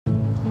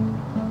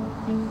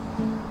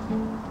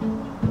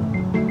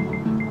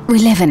We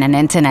live in an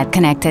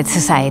internet-connected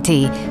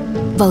society,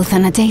 both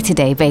on a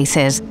day-to-day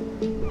basis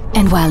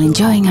and while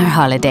enjoying our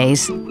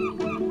holidays.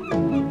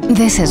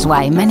 This is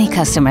why many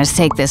customers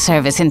take this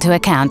service into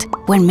account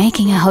when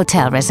making a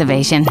hotel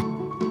reservation.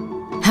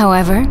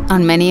 However,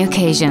 on many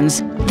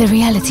occasions, the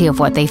reality of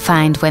what they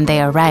find when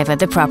they arrive at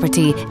the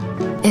property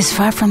is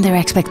far from their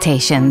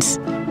expectations.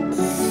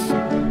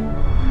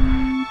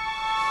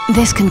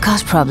 This can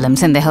cause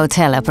problems in the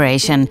hotel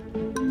operation,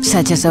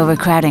 such as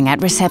overcrowding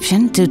at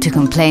reception due to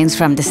complaints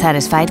from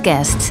dissatisfied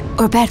guests,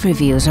 or bad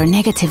reviews or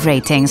negative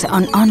ratings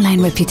on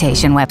online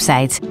reputation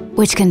websites,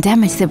 which can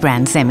damage the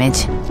brand's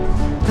image.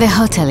 The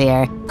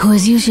hotelier, who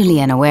is usually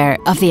unaware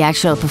of the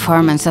actual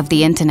performance of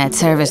the internet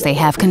service they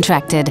have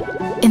contracted,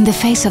 in the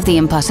face of the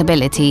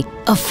impossibility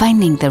of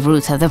finding the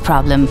root of the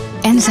problem,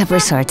 ends up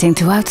resorting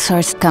to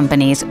outsourced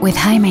companies with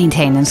high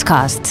maintenance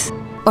costs,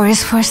 or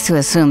is forced to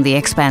assume the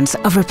expense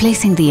of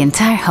replacing the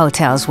entire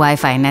hotel's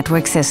Wi-Fi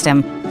network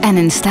system and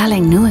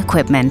installing new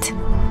equipment.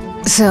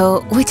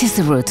 So, which is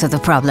the root of the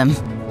problem?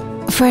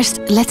 First,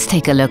 let's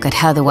take a look at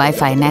how the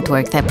Wi-Fi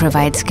network that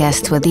provides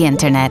guests with the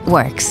internet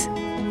works.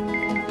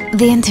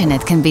 The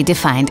internet can be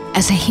defined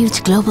as a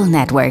huge global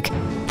network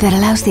that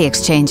allows the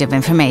exchange of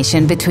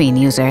information between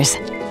users.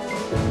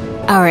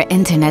 Our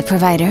internet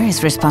provider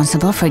is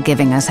responsible for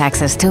giving us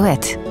access to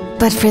it.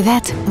 But for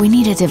that, we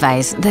need a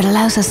device that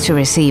allows us to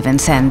receive and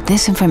send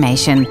this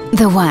information,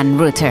 the WAN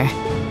router.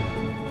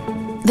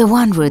 The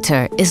WAN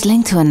router is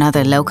linked to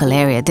another local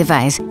area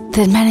device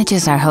that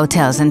manages our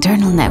hotel's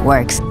internal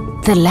networks,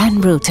 the LAN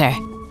router.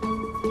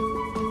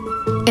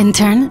 In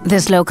turn,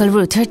 this local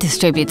router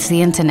distributes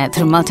the internet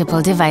through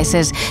multiple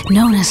devices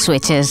known as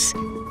switches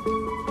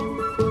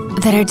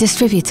that are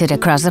distributed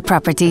across the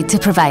property to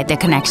provide the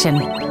connection.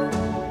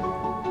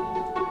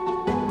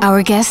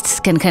 Our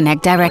guests can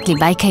connect directly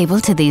by cable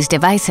to these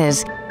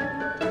devices,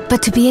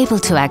 but to be able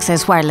to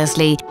access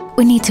wirelessly,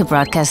 we need to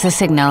broadcast the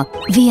signal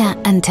via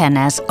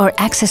antennas or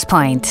access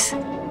points.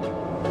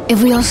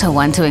 If we also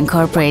want to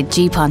incorporate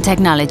GPON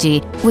technology,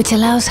 which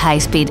allows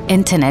high-speed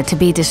internet to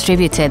be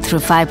distributed through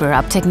fiber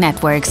optic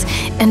networks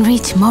and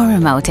reach more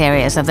remote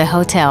areas of the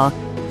hotel,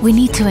 we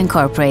need to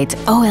incorporate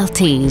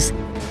OLTs,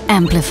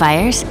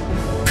 amplifiers,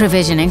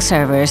 provisioning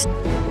servers,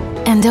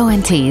 and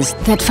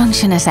ONTs that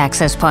function as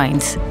access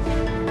points.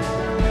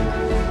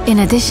 In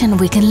addition,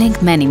 we can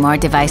link many more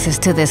devices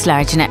to this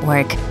large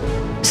network,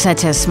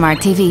 such as smart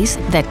TVs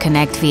that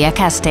connect via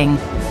casting,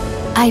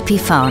 IP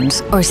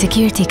phones, or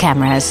security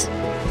cameras.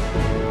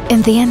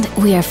 In the end,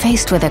 we are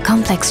faced with a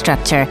complex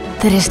structure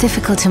that is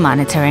difficult to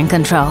monitor and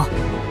control.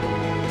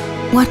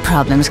 What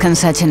problems can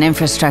such an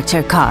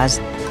infrastructure cause?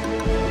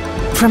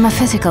 From a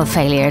physical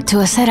failure to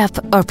a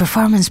setup or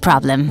performance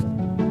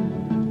problem,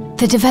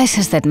 the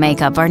devices that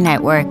make up our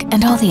network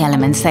and all the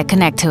elements that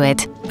connect to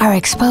it are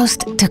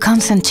exposed to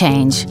constant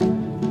change.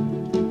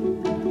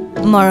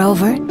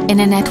 Moreover, in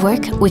a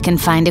network, we can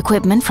find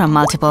equipment from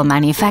multiple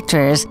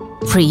manufacturers,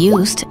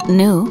 pre-used,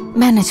 new,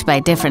 managed by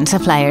different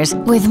suppliers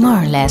with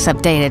more or less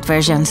updated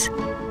versions.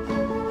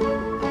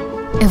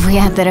 If we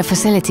add that a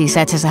facility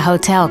such as a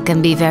hotel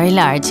can be very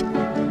large,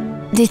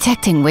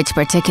 detecting which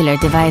particular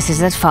device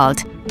is at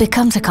fault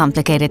becomes a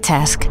complicated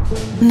task,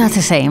 not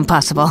to say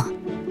impossible.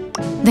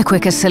 The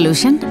quickest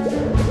solution?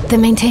 The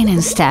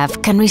maintenance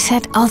staff can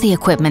reset all the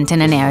equipment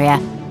in an area,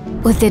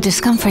 with the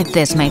discomfort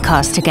this may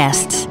cause to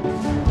guests.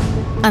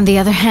 On the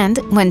other hand,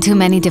 when too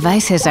many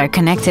devices are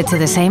connected to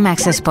the same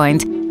access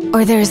point,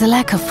 or there is a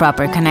lack of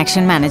proper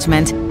connection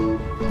management,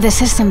 the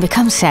system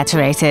becomes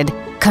saturated,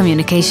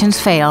 communications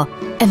fail,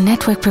 and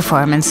network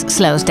performance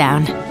slows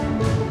down.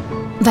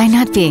 By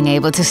not being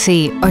able to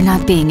see or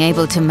not being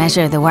able to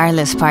measure the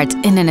wireless part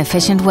in an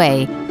efficient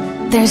way,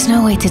 there's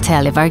no way to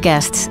tell if our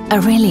guests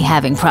are really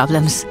having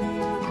problems.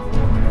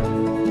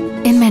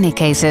 In many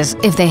cases,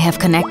 if they have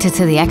connected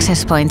to the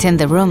access point in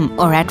the room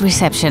or at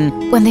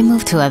reception, when they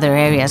move to other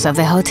areas of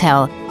the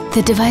hotel,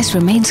 the device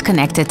remains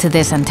connected to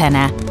this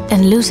antenna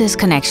and loses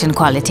connection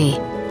quality,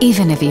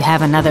 even if you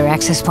have another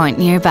access point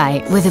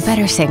nearby with a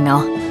better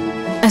signal.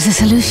 As a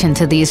solution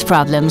to these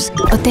problems,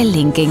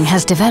 Hotelinking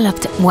has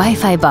developed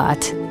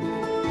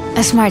WiFiBot,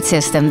 a smart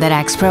system that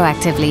acts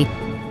proactively,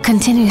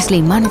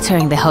 continuously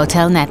monitoring the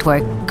hotel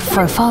network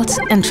for faults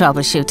and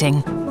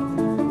troubleshooting.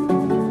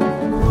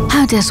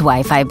 How does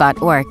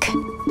WiFiBot work?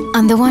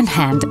 On the one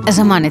hand, as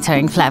a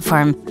monitoring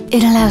platform,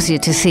 it allows you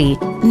to see,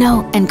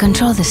 know and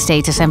control the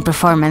status and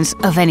performance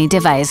of any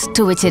device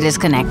to which it is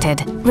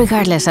connected,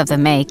 regardless of the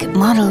make,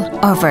 model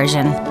or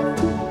version.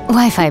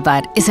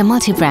 WiFiBot is a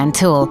multi-brand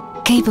tool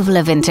capable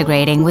of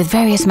integrating with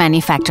various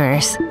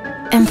manufacturers.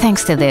 And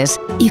thanks to this,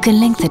 you can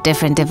link the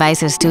different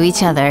devices to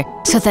each other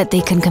so that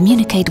they can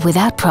communicate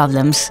without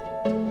problems.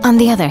 On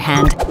the other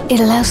hand, it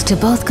allows to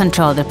both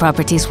control the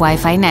property's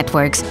Wi-Fi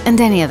networks and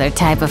any other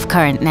type of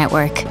current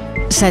network,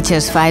 such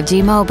as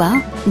 5G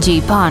mobile,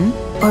 GPON,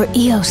 or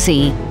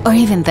EOC, or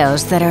even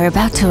those that are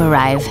about to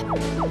arrive.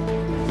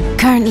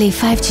 Currently,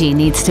 5G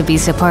needs to be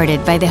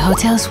supported by the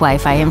hotel's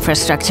Wi-Fi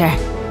infrastructure.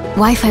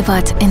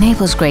 WiFiBot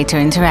enables greater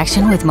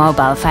interaction with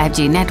mobile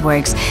 5G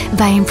networks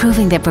by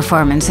improving the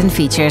performance and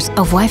features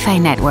of Wi-Fi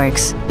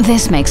networks.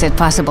 This makes it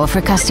possible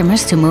for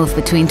customers to move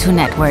between two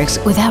networks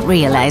without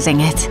realizing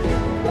it.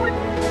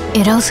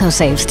 It also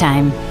saves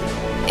time.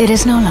 It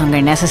is no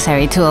longer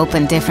necessary to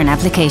open different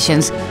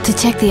applications to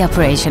check the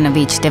operation of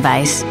each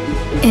device.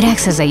 It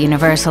acts as a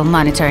universal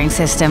monitoring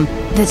system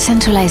that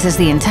centralizes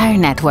the entire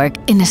network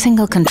in a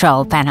single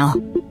control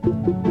panel.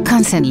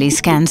 Constantly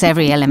scans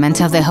every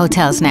element of the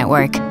hotel's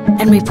network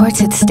and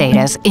reports its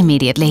status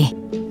immediately.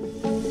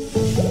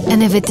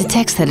 And if it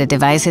detects that a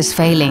device is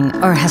failing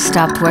or has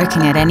stopped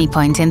working at any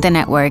point in the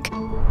network,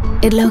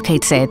 it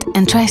locates it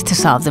and tries to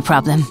solve the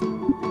problem.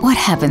 What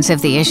happens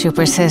if the issue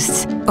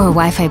persists or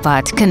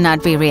WiFiBot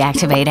cannot be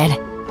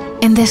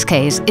reactivated? In this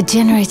case, it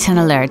generates an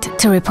alert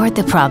to report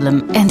the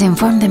problem and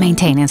inform the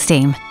maintenance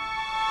team.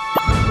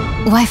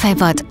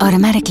 WiFiBot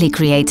automatically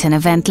creates an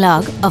event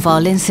log of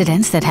all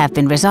incidents that have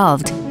been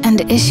resolved and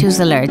issues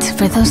alerts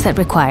for those that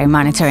require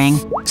monitoring,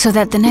 so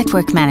that the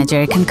network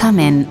manager can come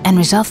in and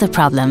resolve the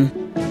problem.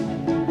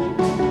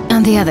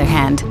 On the other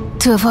hand,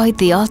 to avoid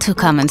the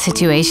all-too-common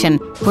situation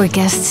where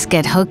guests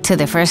get hooked to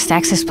the first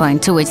access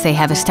point to which they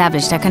have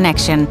established a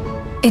connection,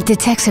 it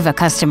detects if a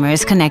customer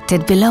is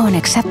connected below an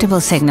acceptable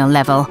signal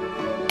level,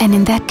 and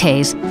in that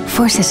case,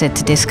 forces it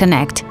to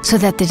disconnect so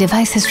that the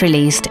device is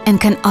released and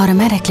can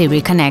automatically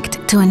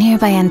reconnect to a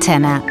nearby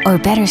antenna or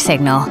better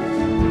signal.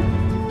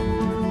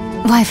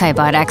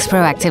 WiFiBot acts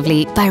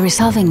proactively by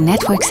resolving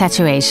network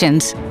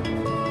saturations.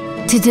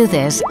 To do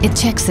this, it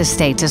checks the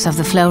status of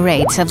the flow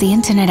rates of the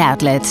internet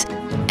outlets,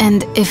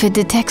 and if it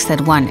detects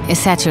that one is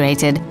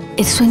saturated,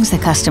 it swings the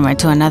customer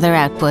to another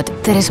output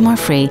that is more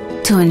free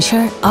to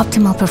ensure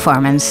optimal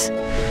performance.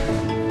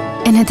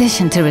 In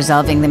addition to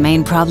resolving the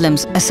main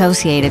problems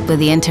associated with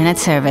the internet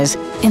service,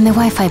 in the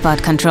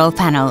WiFiBot control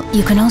panel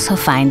you can also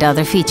find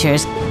other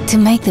features to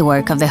make the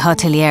work of the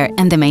hotelier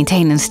and the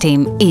maintenance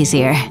team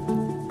easier.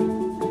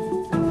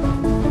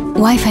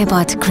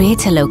 WiFiBot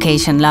creates a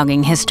location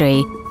logging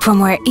history from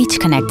where each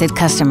connected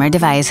customer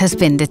device has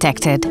been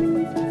detected,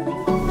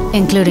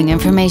 including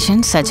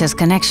information such as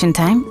connection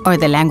time or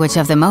the language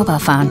of the mobile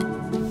phone,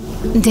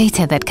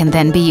 data that can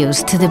then be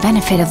used to the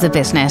benefit of the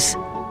business.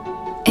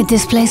 It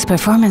displays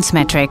performance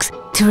metrics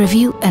to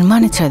review and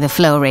monitor the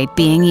flow rate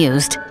being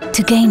used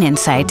to gain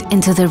insight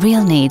into the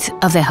real needs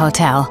of the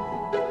hotel.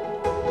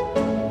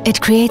 It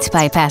creates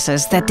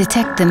bypasses that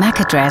detect the MAC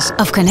address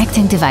of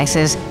connecting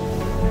devices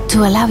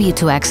to allow you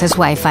to access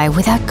Wi-Fi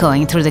without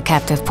going through the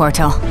captive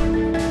portal.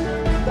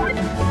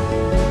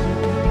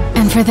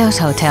 And for those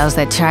hotels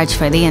that charge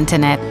for the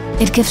internet,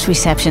 it gives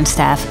reception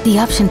staff the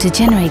option to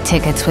generate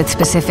tickets with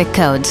specific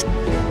codes,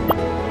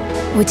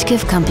 which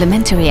give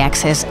complimentary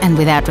access and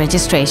without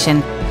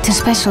registration to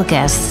special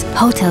guests,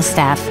 hotel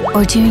staff,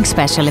 or during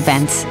special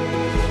events.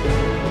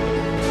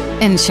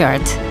 In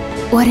short,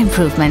 what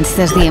improvements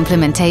does the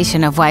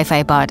implementation of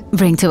WiFiBot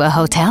bring to a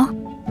hotel?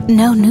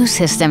 No new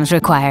systems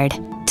required.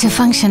 To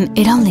function,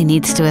 it only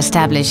needs to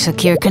establish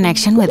secure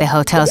connection with the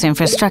hotel's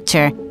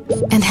infrastructure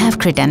and have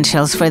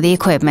credentials for the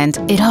equipment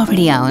it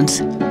already owns.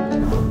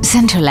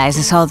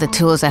 Centralizes all the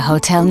tools a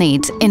hotel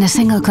needs in a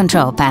single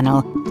control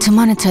panel to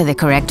monitor the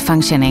correct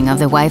functioning of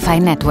the Wi-Fi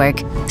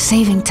network,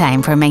 saving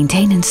time for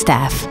maintenance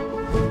staff.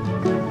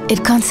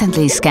 It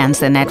constantly scans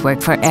the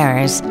network for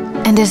errors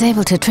and is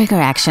able to trigger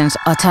actions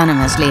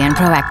autonomously and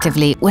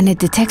proactively when it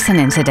detects an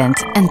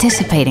incident,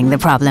 anticipating the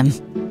problem.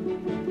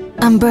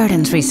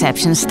 Unburdens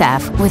reception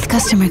staff with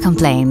customer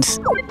complaints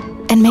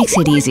and makes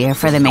it easier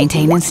for the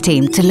maintenance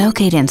team to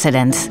locate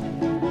incidents.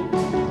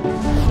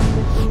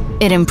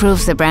 It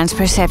improves the brand's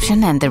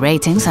perception and the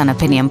ratings on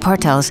opinion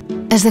portals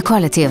as the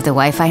quality of the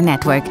Wi-Fi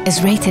network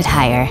is rated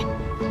higher.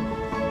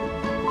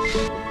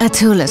 A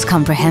tool as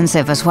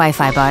comprehensive as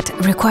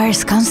WiFiBot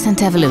requires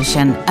constant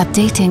evolution,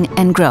 updating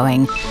and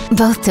growing,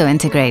 both to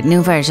integrate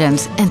new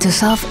versions and to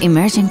solve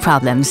emerging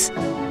problems.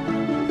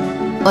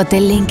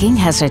 Hotelinking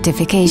has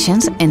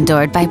certifications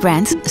endorsed by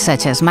brands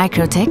such as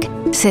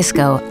Microtech,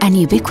 Cisco and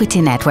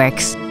Ubiquiti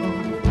Networks.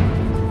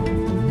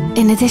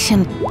 In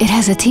addition, it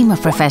has a team of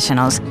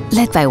professionals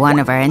led by one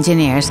of our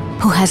engineers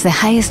who has the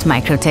highest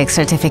Microtech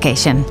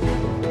certification.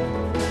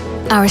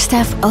 Our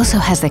staff also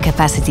has the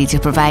capacity to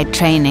provide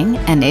training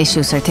and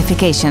issue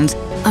certifications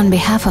on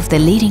behalf of the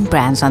leading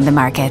brands on the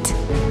market.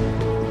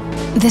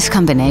 This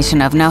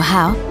combination of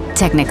know-how,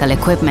 technical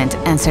equipment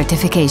and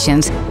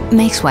certifications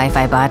makes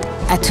WiFiBot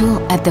a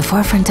tool at the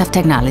forefront of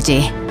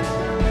technology.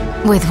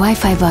 With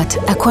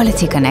WiFiBot, a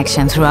quality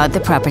connection throughout the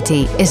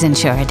property is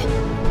ensured,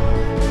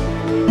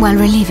 while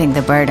relieving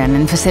the burden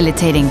and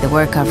facilitating the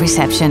work of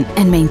reception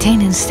and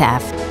maintenance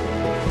staff,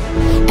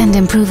 and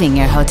improving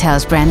your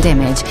hotel's brand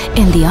image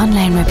in the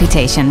online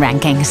reputation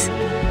rankings.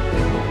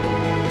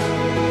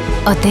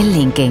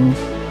 Hotelinking,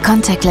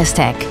 contactless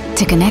tech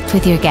to connect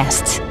with your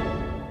guests.